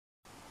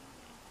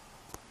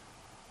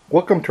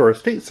Welcome to our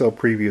estate sale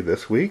preview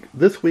this week.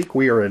 This week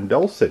we are in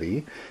Dell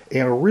City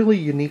and a really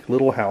unique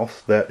little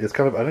house that is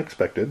kind of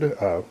unexpected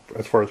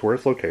as far as where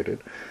it's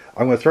located.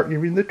 I'm going to start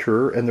giving you the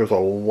tour, and there's a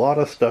lot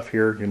of stuff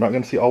here. You're not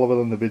going to see all of it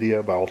in the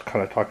video, but I'll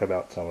kind of talk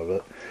about some of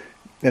it.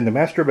 In the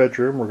master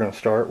bedroom, we're going to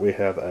start. We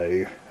have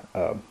a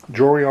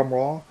jewelry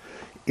armoire.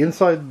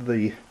 Inside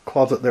the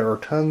closet there are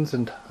tons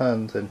and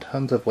tons and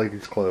tons of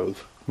ladies'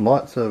 clothes.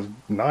 Lots of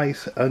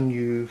nice,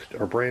 unused,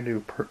 or brand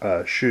new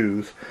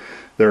shoes.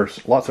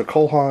 There's lots of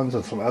Colhans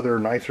and some other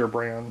nicer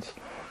brands.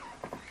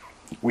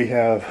 We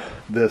have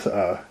this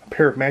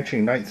pair of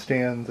matching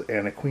nightstands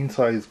and a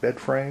queen-size bed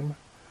frame.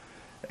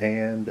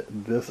 And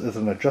this is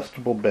an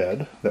adjustable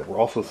bed that we're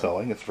also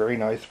selling. It's very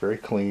nice, very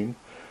clean.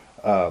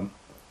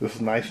 This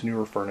is nice,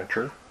 newer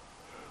furniture.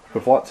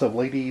 With lots of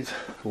ladies'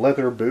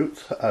 leather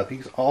boots.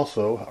 These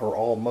also are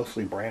all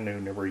mostly brand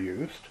new, never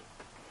used.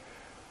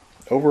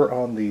 Over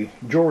on the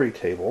jewelry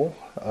table,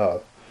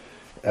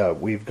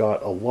 we've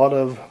got a lot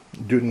of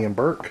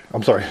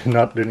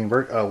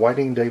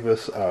Whiting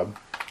Davis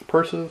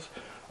purses.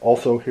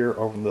 Also here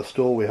on the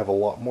stool we have a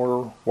lot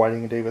more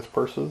Whiting Davis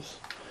purses.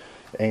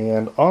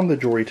 And on the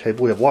jewelry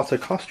table we have lots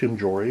of costume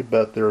jewelry,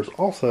 but there's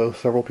also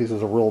several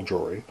pieces of real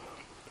jewelry.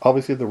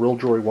 Obviously the real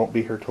jewelry won't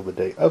be here till the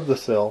day of the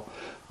sale,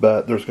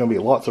 but there's going to be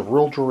lots of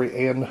real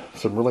jewelry and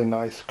some really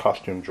nice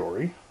costume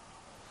jewelry.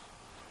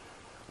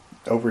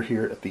 Over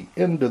here at the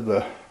end of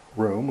the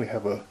room we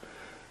have a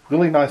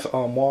really nice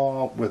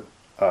armoire with,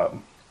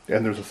 and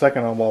there's a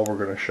second armoire we're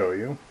going to show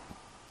you.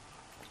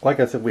 Like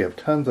I said, we have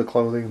tons of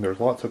clothing. There's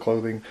lots of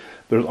clothing.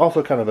 There's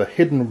also kind of a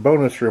hidden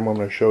bonus room I'm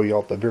going to show you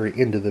at the very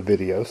end of the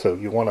video, so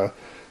you want to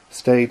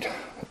stay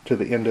to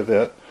the end of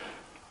it.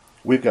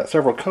 We've got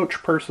several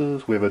Coach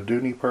purses. We have a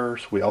Dooney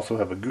purse. We also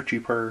have a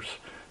Gucci purse.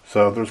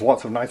 So there's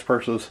lots of nice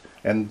purses.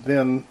 And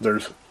then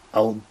there's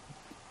an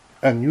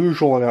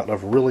unusual amount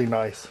of really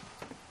nice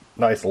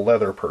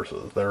leather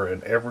purses. They're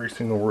in every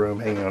single room,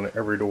 hanging on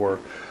every door.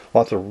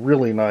 Lots of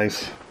really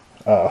nice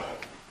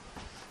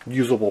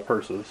usable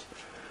purses.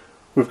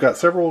 We've got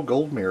several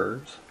gold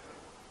mirrors,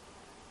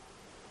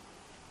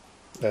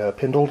 a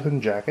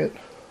Pendleton jacket,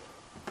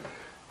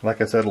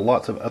 like I said,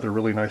 lots of other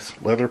really nice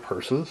leather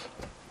purses.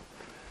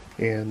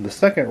 In the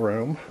second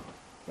room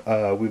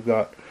we've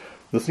got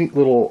this neat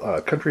little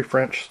country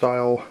French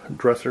style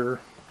dresser.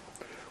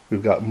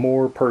 We've got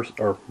more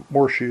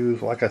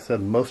shoes. Like I said,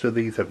 most of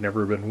these have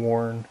never been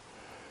worn.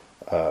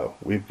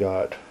 We've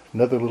got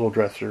another little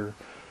dresser,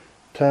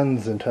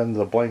 tons and tons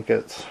of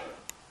blankets.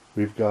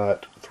 We've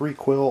got one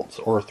quilt,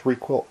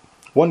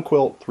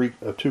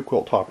 two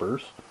quilt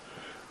toppers.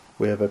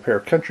 We have a pair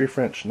of country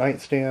French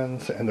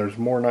nightstands, and there's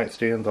more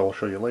nightstands I will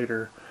show you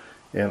later.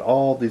 And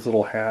all these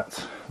little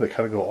hats that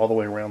kind of go all the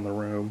way around the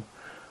room.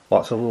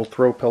 Lots of little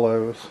throw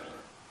pillows.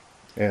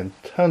 And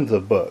tons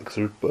of books.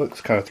 There's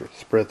books kind of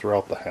spread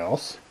throughout the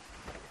house.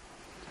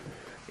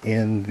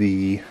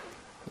 This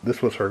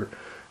was her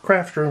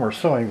craft room or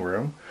sewing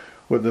room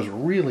with this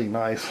really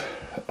nice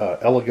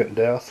elegant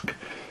desk.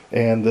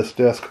 And this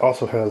desk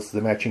also has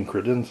the matching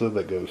credenza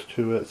that goes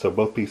to it, so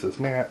both pieces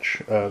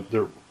match.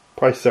 They're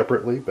priced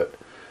separately, but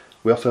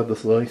we also have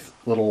this nice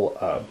little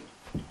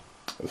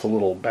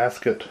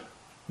basket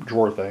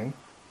drawer thing.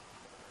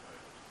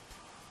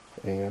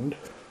 And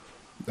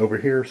over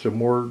here, some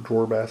more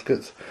drawer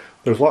baskets.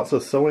 There's lots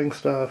of sewing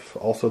stuff.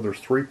 Also, there's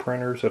 3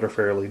 printers that are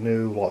fairly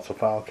new. Lots of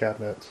file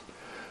cabinets.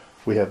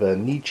 We have a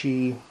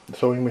Nietzsche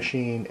sewing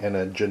machine and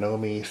a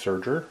Janome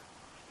serger.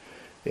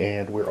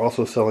 And we're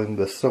also selling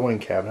this sewing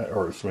cabinet,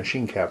 or it's a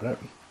machine cabinet,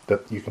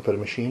 that you can put a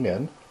machine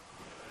in.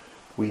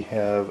 We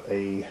have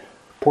a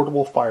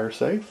portable fire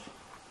safe.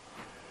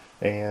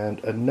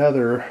 And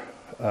another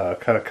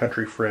kind of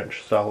country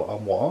French style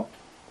armoire.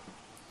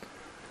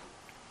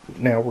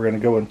 Now we're going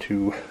to go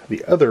into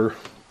the other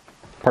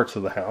parts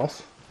of the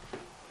house.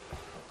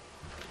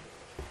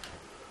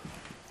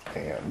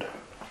 And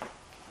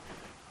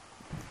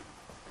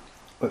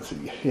let's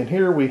see. In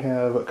here we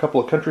have a couple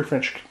of country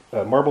French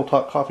marble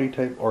top coffee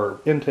table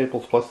or end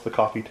tables plus the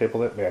coffee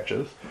table that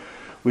matches.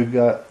 We've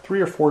got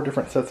 3 or 4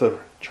 different sets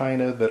of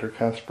china that are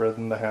kind of spread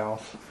in the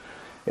house.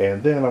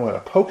 And then I'm going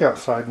to poke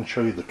outside and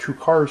show you the 2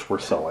 cars we're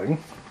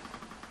selling.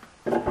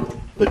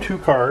 The 2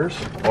 cars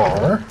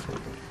are,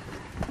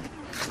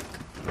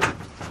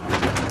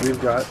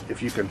 we've got,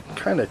 if you can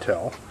kind of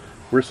tell,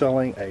 we're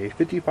selling a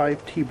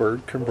 55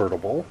 T-Bird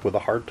convertible with a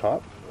hard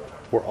top.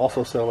 We're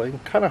also selling,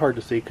 kind of hard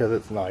to see because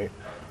it's night,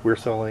 we're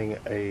selling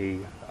a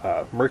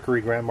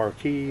Mercury Grand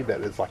Marquis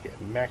that is like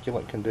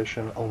immaculate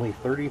condition, only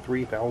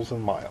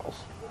 33,000 miles.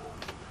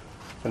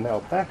 And now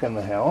back in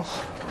the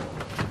house,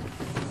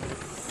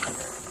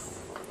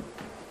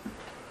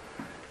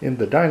 in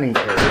the dining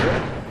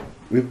area,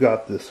 we've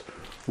got this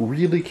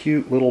really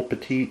cute little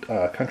petite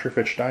country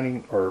French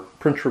dining or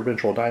French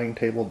Provincial dining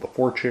table with the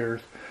 4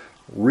 chairs.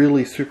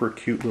 Really super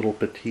cute little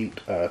petite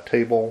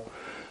table.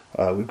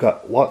 We've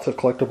got lots of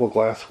collectible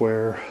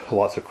glassware,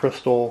 lots of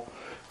crystal.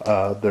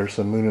 There's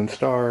some Moon and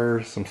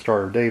Stars, some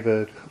Star of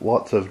David,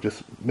 lots of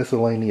just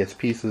miscellaneous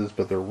pieces,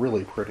 but they're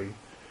really pretty.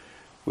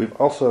 We've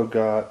also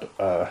got,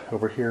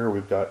 over here,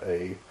 we've got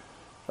a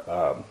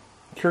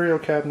curio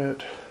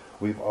cabinet.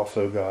 We've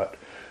also got,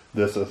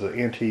 this is an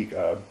antique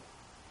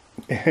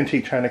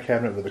china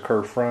cabinet with a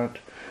curved front.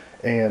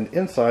 And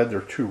inside there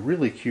are two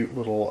really cute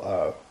little,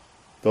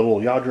 the little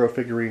Yadro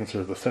figurines,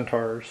 or the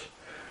centaurs.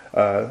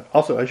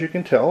 Also, as you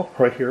can tell,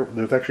 right here,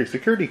 there's actually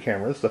security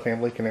cameras. The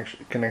family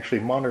can actually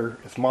monitor.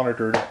 It's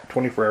monitored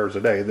 24 hours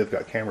a day. They've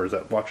got cameras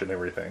that watching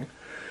everything.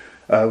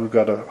 We've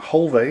got a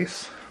whole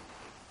vase.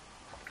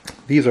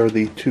 These are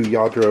the two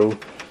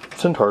Yadro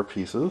centaur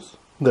pieces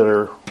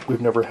that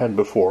we've never had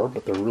before,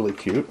 but they're really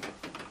cute.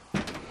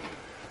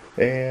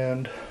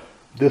 And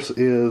this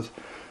is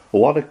a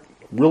lot of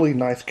really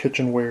nice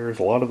kitchenwares.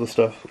 A lot of the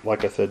stuff,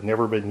 like I said,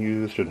 never been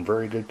used, in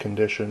very good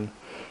condition.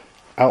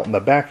 Out in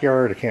the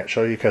backyard, I can't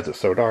show you because it's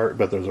so dark,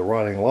 but there's a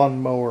rotting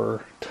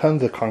lawnmower,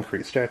 tons of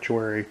concrete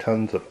statuary,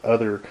 tons of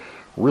other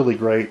really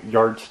great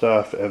yard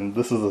stuff, and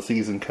this is the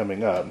season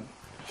coming up,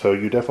 so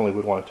you definitely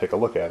would want to take a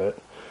look at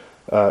it.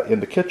 In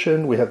the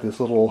kitchen, we have these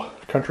little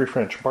country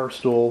French bar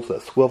stools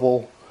that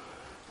swivel.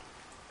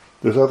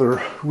 There's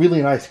other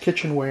really nice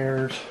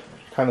kitchenwares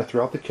kind of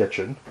throughout the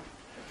kitchen,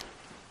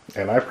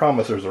 and I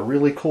promise there's a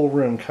really cool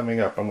room coming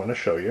up I'm going to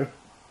show you,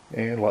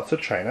 and lots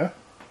of china.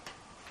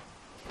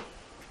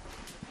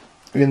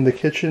 In the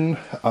kitchen,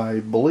 I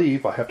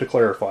believe, I have to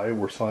clarify,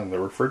 we're selling the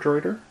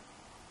refrigerator.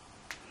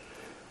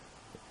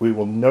 We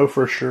will know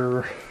for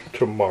sure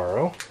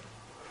tomorrow.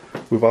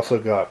 We've also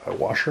got a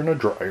washer and a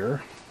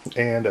dryer,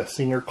 and a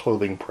senior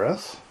clothing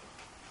press.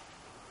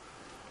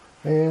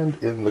 And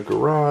in the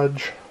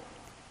garage,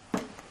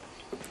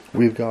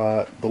 we've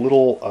got the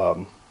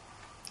little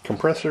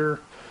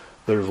compressor.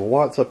 There's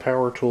lots of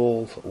power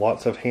tools,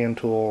 lots of hand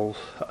tools,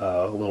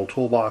 little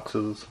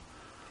toolboxes.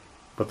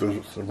 But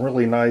there's some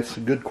really nice,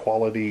 good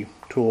quality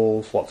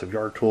tools, lots of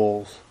yard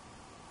tools.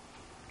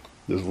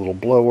 There's a little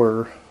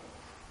blower.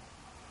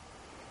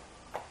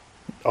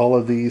 All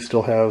of these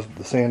still have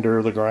the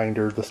sander, the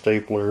grinder, the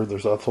stapler.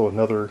 There's also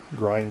another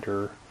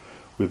grinder.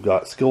 We've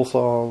got skill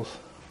saws.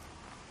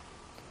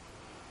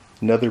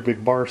 Another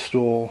big bar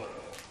stool.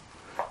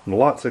 And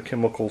lots of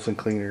chemicals and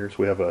cleaners.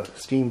 We have a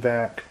steam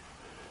vac.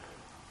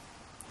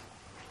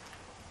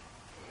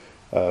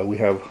 We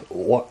have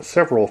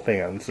several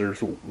fans.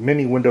 There's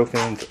many window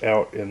fans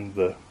out in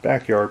the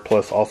backyard,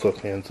 plus also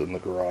fans in the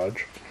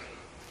garage.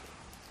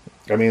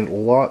 I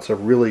mean, lots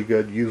of really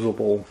good,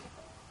 usable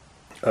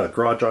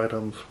garage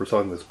items. We're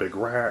selling this big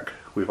rack.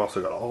 We've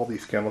also got all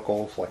these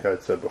chemicals, like I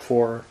had said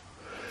before.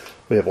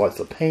 We have lots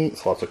of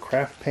paints, lots of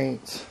craft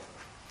paints.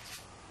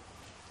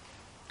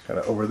 Kind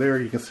of over there,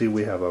 you can see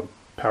we have a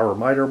power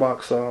miter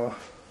box saw.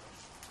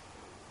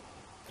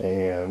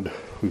 And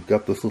we've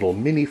got this little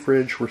mini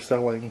fridge we're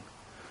selling.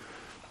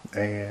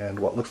 And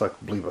what looks like,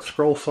 I believe, a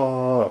scroll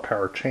saw, a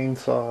power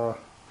chainsaw.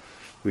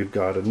 We've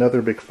got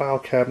another big file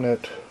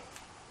cabinet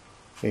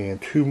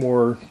and two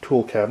more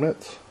tool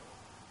cabinets.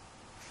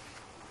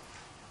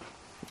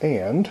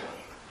 And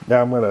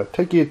now I'm going to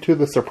take you to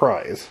the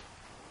surprise.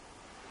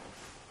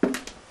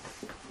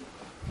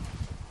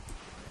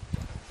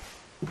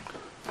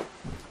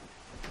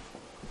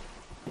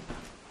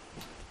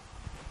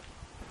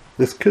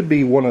 This could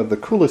be one of the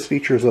coolest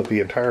features of the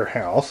entire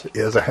house,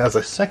 is it has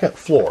a second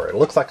floor. It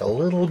looks like a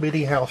little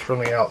bitty house from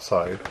the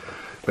outside,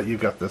 but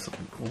you've got this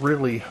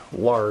really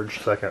large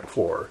second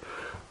floor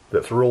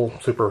that's real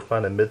super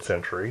fun and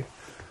mid-century.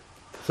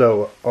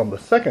 So on the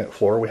second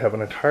floor we have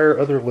an entire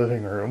other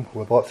living room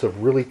with lots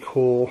of really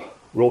cool,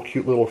 real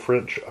cute little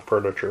French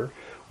furniture,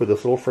 with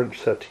this little French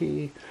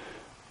settee.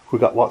 We've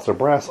got lots of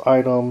brass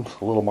items,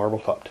 a little marble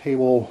top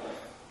table,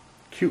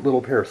 cute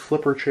little pair of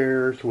slipper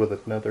chairs with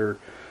another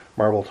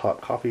marble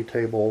top coffee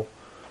table.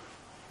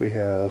 We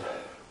have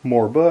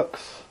more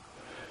books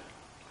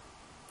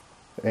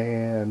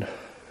and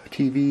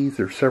TVs.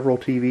 There's several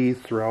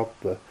TVs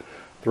throughout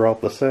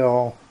the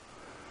cell.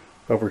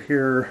 Over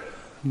here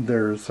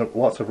there's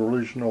lots of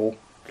original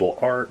little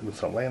art and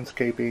some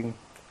landscaping,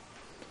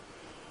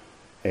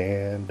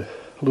 and a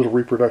little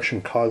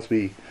reproduction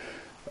Cosby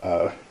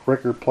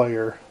record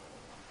player.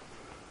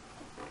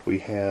 We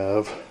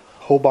have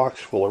a whole box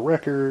full of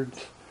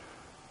records,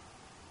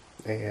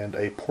 and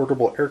a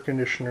portable air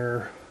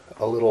conditioner,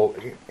 a little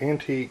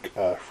antique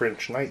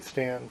French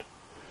nightstand.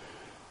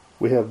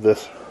 We have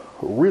this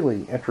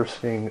really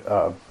interesting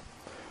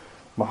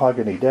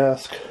mahogany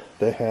desk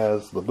that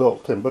has the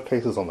built-in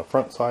bookcases on the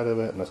front side of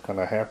it, and it's kind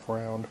of half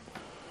round.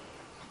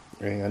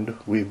 And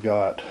we've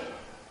got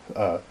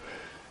VHS,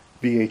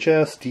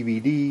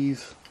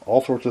 DVDs,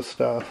 all sorts of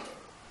stuff.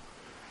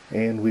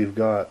 And we've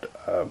got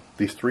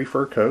these 3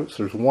 fur coats.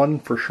 There's one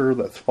for sure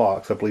that's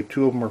fox. I believe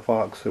 2 of them are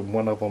fox, and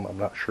one of them I'm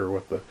not sure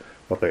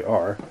what they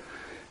are.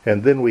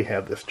 And then we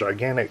have this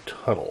gigantic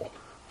tunnel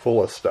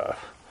full of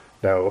stuff.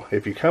 Now,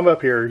 if you come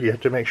up here, you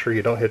have to make sure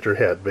you don't hit your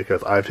head,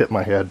 because I've hit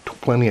my head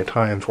plenty of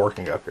times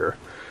working up here.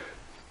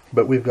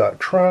 But we've got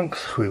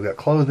trunks, we've got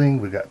clothing,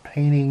 we've got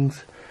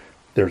paintings.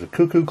 There's a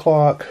cuckoo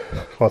clock,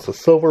 lots of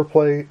silver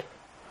plate.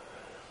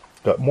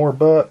 Got more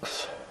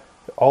books.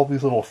 All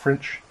these little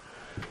French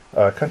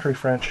country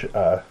French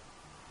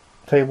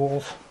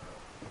tables.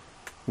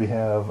 We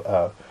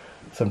have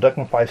some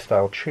Duncan Phyfe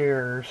style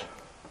chairs.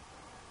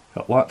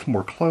 Got lots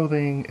more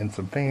clothing and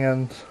some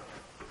fans.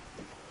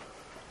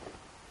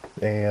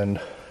 And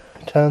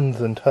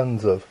tons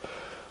of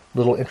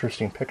little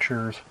interesting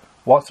pictures.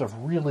 Lots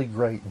of really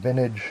great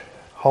vintage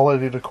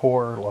holiday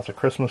decor, lots of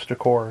Christmas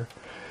decor.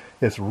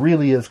 This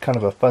really is kind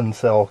of a fun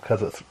sell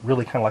because it's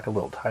really kind of like a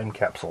little time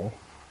capsule.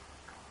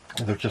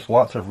 There's just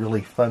lots of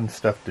really fun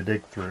stuff to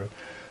dig through.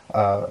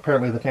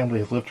 Apparently the family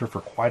has lived here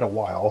for quite a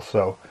while,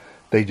 so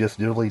they just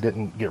really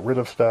didn't get rid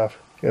of stuff.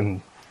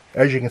 And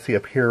as you can see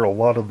up here, a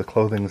lot of the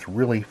clothing is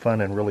really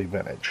fun and really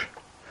vintage.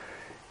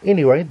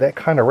 Anyway, that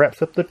kind of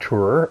wraps up the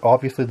tour.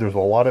 Obviously there's a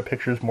lot of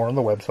pictures more on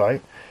the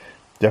website.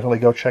 Definitely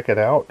go check it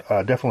out.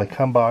 Definitely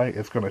come by.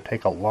 It's going to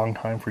take a long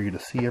time for you to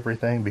see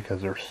everything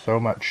because there's so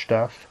much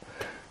stuff.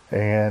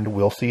 And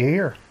we'll see you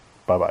here.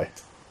 Bye-bye.